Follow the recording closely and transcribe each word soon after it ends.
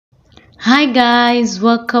Hi guys,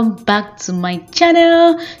 welcome back to my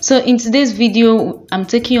channel. So in today's video I'm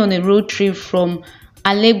taking you on a road trip from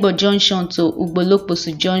Alegbor Junction to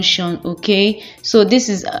Ugbolokposu Junction. Okay, so this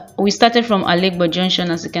is we started from Alegbor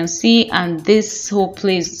Junction, as you can see, and this whole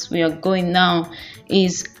place we are going now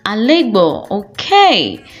is Alegbor.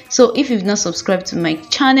 Okay, so if you've not subscribed to my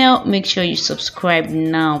channel, make sure you subscribe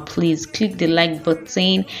now. Please click the like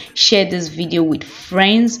button, share this video with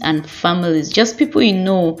friends and families, just people you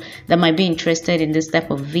know that might be interested in this type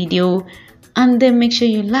of video, and then make sure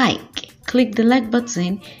you click the like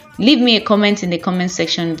button. Leave me a comment in the comment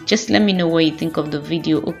section. Just let me know what you think of the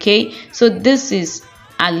video. Okay, so this is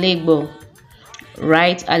Alegbor,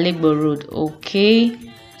 right? Alegbor Road. Okay,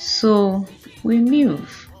 so we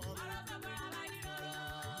move.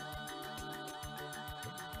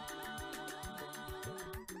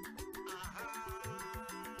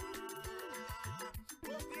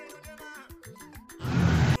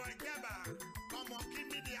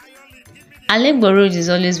 Alegbor Road is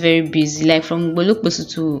always very busy, like from Ugbolokposu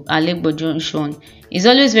to Alegbor Junction. It's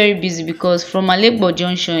always very busy because from Alegbor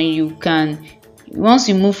Junction you can, once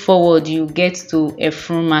you move forward, you get to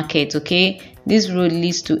Effrurun Market. Okay, this road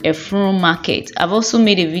leads to Effrurun Market. I've also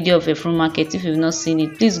made a video of Effrurun Market. If you've not seen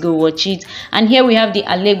it, please go watch it. And here we have the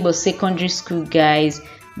Alegbor Secondary School, guys.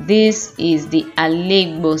 This is the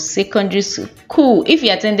Alegbor Secondary School. If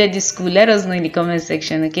you attended this school, let us know in the comment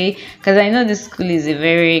section, okay? Because I know this school is a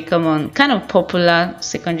very kind of popular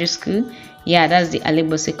secondary school. Yeah, that's the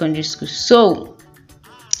Alegbor Secondary School. So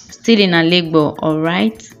still in Alegbor, all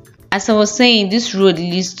right? As I was saying, this road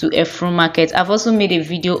leads to Effrurun Market. I've also made a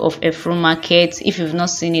video of Effrurun Market. If you've not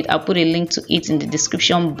seen it, I'll put a link to it in the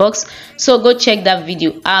description box. So go check that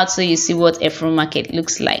video out so you see what Effrurun Market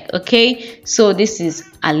looks like. Okay, so this is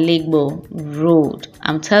Alegbor Road.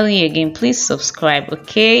 I'm telling you again, please subscribe.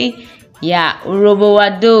 Okay, yeah, Urhobo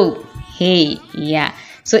wado. Hey, yeah.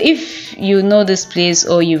 So if you know this place,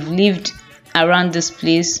 or you've lived around this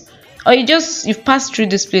place, or you've passed through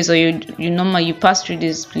this place, or you pass through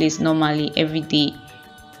this place normally every day,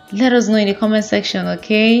 let us know in the comment section.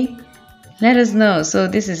 Okay, let us know. So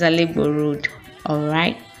this is Alegbor Road, all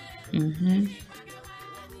right.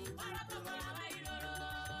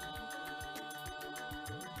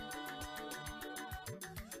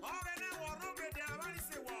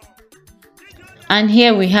 And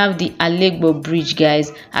here we have the Alegbor Bridge,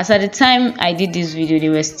 guys. As at the time I did this video, they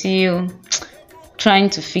were still trying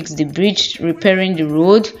to fix the bridge, repairing the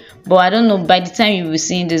road, but I don't know, by the time you will be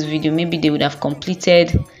seeing this video, maybe they would have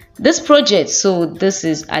completed this project. So this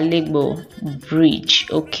is Alegbor Bridge.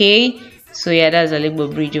 Okay, so yeah, that's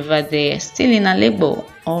Alegbor Bridge over there, still in Alegbor.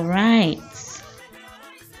 All right.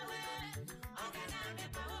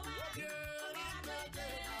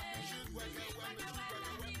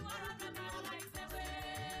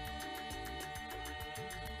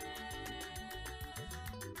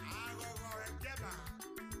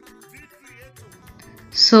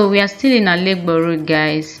 So we are still in Alegbor Road,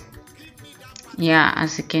 guys. Yeah,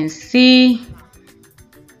 as you can see.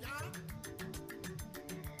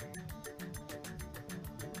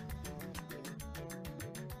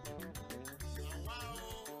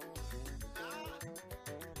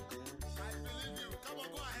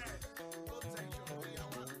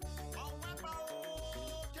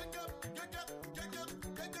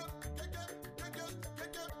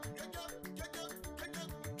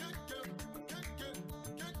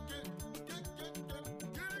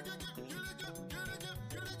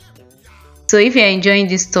 So if you're enjoying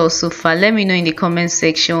this tour so far, let me know in the comment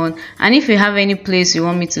section. And if you have any place you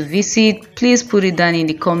want me to visit, please put it down in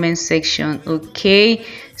the comment section. Okay,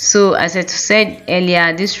 so as I said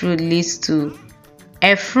earlier, this road leads to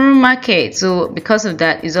Effrurun Market. So because of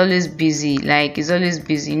that, it's always busy. Like, it's always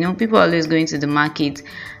busy, you know, people are always going to the market.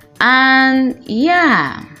 And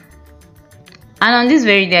yeah, and on this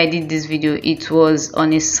very day I did this video, it was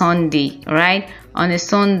on a Sunday, right? On a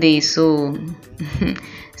Sunday, so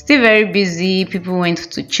still very busy. People went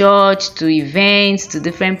to church, to events, to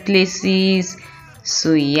different places.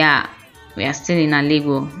 So yeah, we are still in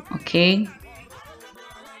Alegbor. Okay,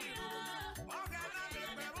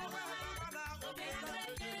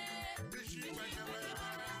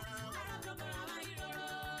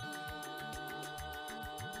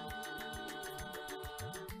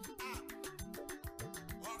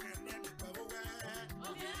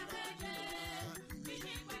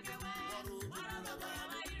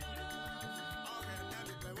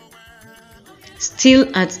 still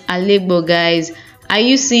at Alegbor, guys. Are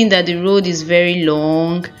you seeing that the road is very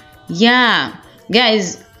long? Yeah,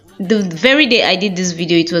 guys, the very day I did this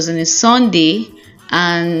video, it was on a Sunday,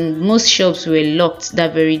 and most shops were locked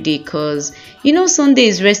that very day because you know Sunday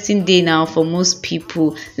is resting day now for most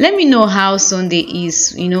people. Let me know how Sunday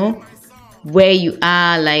is, you know, where you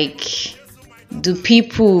are. Like, do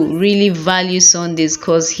people really value Sundays?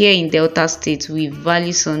 Because here in Delta State we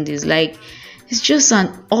value Sundays. Like, it's just an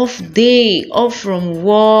off day, off from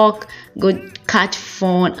work, go catch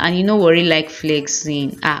fun. And you know Warri like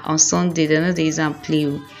flexing. On Sunday they know they isn't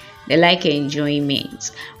play, they like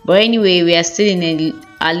enjoyment. But anyway, we are still in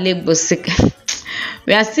Alegbor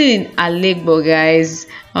we are still in Alegbor, guys.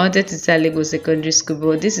 I wanted to say Alegbor Secondary School,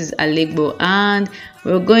 but this is Alegbor, and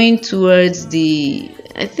we're going towards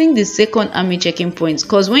I think the second army checking point.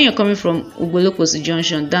 Because when you're coming from Ugbolokposu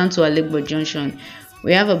Junction down to Alegbor Junction,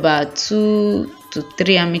 we have about 2 to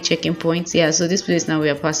 3 army checking points. Yeah, so this place now we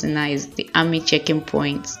are passing now is the army checking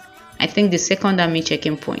point. I think the second army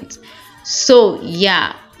checking point. So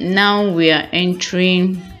yeah, now we are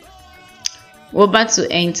entering. We're about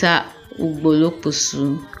to enter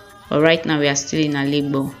Ugbolokposu, but right now we are still in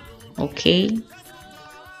Alegbor. Okay.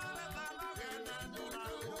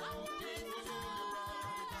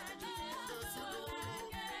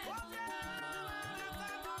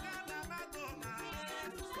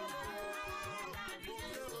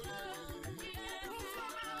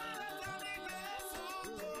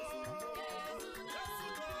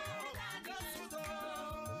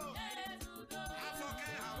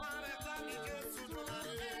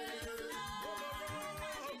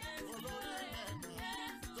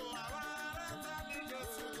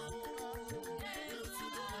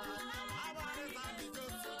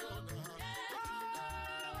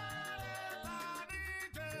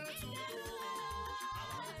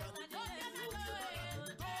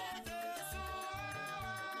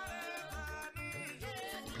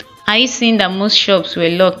 Are you seeing that most shops were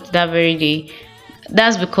locked that very day?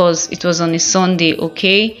 That's because it was on a Sunday.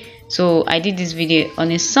 Okay, so I did this video on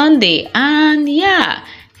a Sunday, and yeah,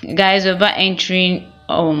 guys, we're about entering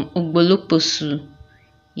Ugbolokposu.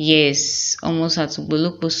 Yes, almost at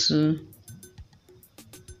Ugbolokposu.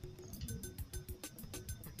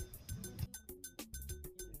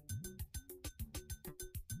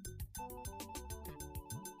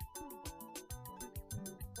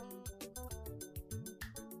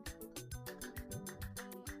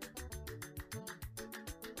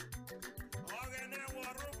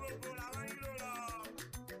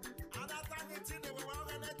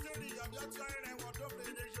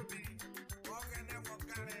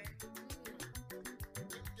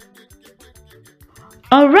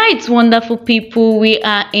 All right, wonderful people, we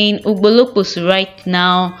are in Ugbolokposu right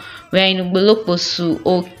now. We are in Ugbolokposu.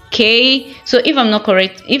 Okay, so if I'm not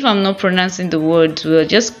correct, if I'm not pronouncing the word well,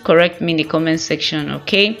 just correct me in the comment section.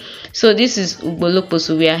 Okay, so this is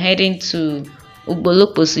Ugbolokposu. We are heading to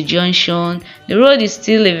Ugbolokposu Junction. The road is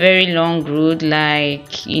still a very long road,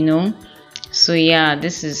 like, you know. So yeah,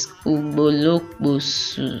 this is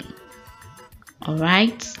Ugbolokposu. All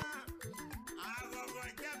right.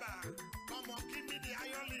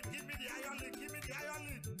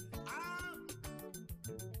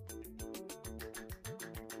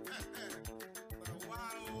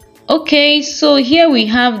 Okay, so here we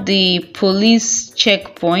have the police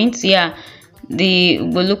checkpoint. Yeah, the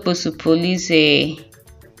Ugbolokposu police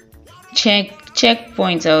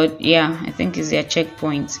checkpoint out. Yeah, I think is their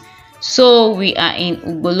checkpoint. So we are in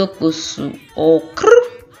Ugbolokposu.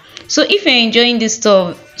 So if you're enjoying this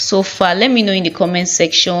stuff so far, let me know in the comment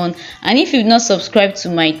section. And if you've not subscribed to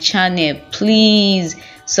my channel, please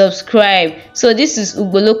subscribe. So this is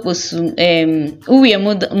Ugbolokposu Uvwie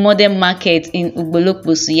modern market in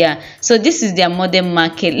Ugbolokposu. Yeah, so this is their modern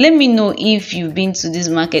market. Let me know if you've been to this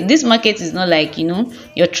market. This market is not like, you know,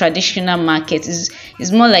 your traditional market.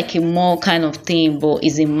 It's more like a mall kind of thing, but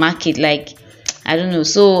it's a market, like, I don't know.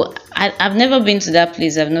 So I've never been to that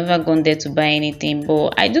place. I've never gone there to buy anything,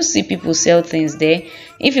 but I do see people sell things there.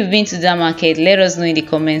 If you've been to that market, let us know in the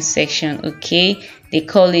comment section. Okay, they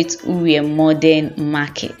call it Uvwie modern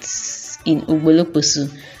market in Ugbolokposu.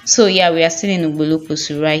 So yeah, we are still in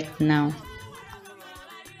Ugbolokposu right now.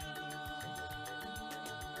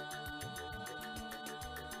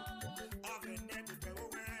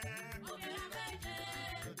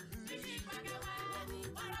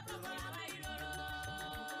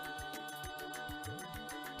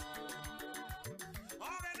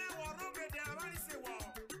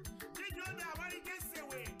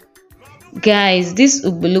 Guys, this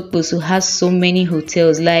Ugbolokposu has so many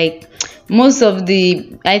hotels. Like, I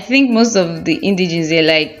think most of the indigenes,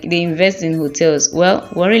 they invest in hotels. Well,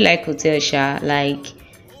 Warri like hotels, like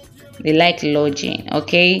they like lodging.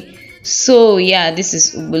 Okay, so yeah, this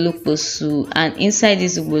is Ugbolokposu, and inside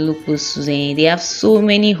this Ugbolokposu, they have so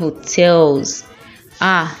many hotels.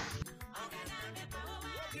 Ah,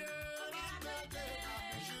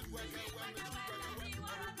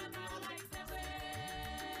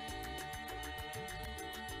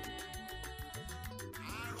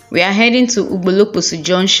 we are heading to Ugbolokposu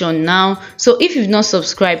Junction now. So if you've not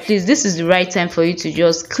subscribed, please, this is the right time for you to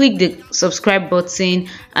just click the subscribe button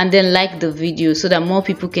and then like the video so that more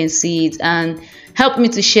people can see it. And help me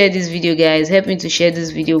to share this video, guys. Help me to share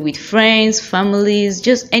this video with friends, families,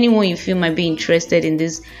 just anyone you feel might be interested in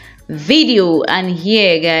this video. And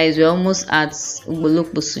here, guys, we're almost at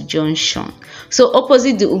Ugbolokposu Junction. So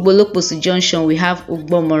opposite the Ugbolokposu Junction, we have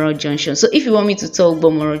Ugbolokposu Junction. So if you want me to tell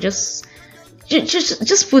Ugbolokposu,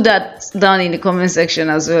 just put that down in the comment section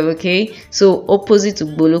as well, okay? So opposite to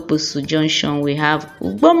Ugbolokposu Junction, we have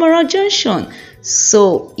Ugbolokposu Junction.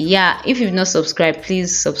 So yeah, if you've not subscribed,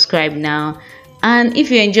 please subscribe now. And if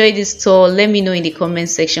you enjoyed this tour, let me know in the comment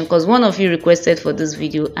section, because one of you requested for this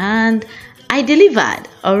video and I delivered.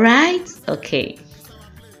 All right, okay.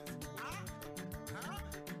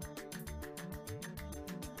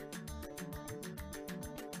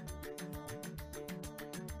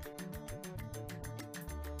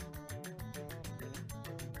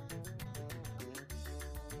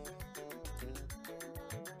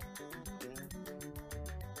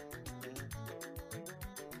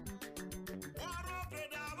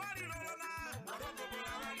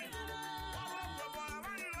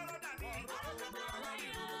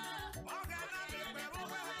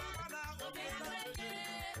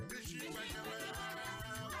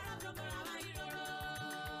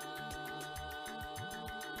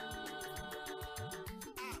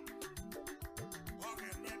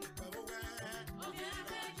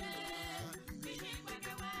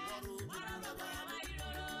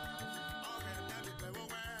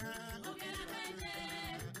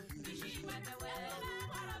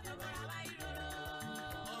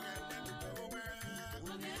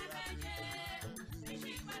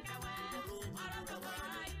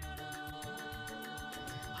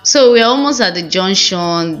 So we're almost at the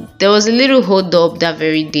junction. There was a little hold up that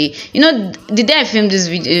very day. You know, the day I filmed this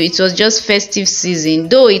video, it was just festive season,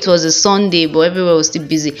 though it was a Sunday, but everywhere was still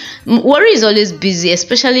busy. Warri is always busy,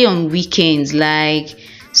 especially on weekends. Like,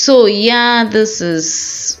 so yeah,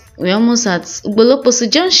 we're almost at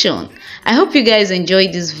Ugbolokposu Junction. I hope you guys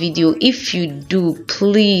enjoyed this video. If you do,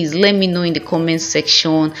 please let me know in the comment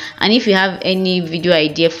section. And if you have any video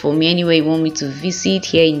idea for me, anywhere you want me to visit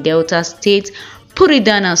here in Delta State, put it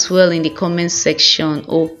down as well in the comment section,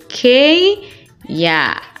 okay?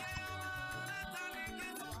 Yeah.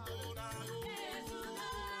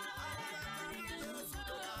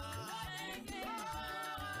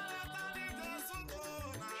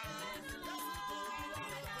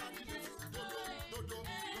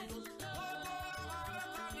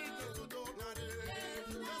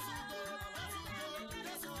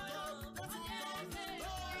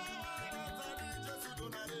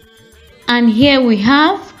 And here we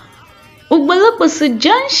have Ugbolokposu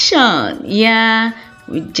Junction. Yeah,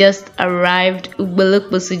 we just arrived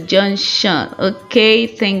Ugbolokposu Junction. Okay,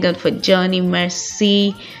 thank God for Johnny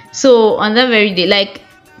Mercy. So on that very day, like,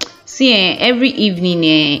 see, every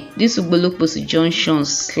evening, this Ugbolokposu Junction /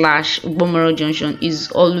 Ugbolokposu Junction is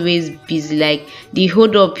always busy. Like, the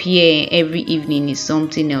hold up here every evening is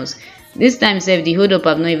something else. This time, the hold up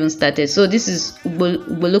have not even started. So this is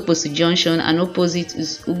Ugbolokposu Junction, and opposite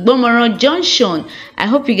is Ugbolokposu Junction. I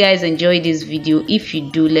hope you guys enjoyed this video. If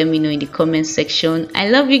you do, let me know in the comment section. I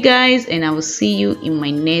love you guys, and I will see you in my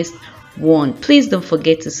next one. Please don't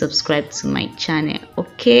forget to subscribe to my channel.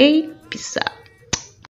 Okay, peace out.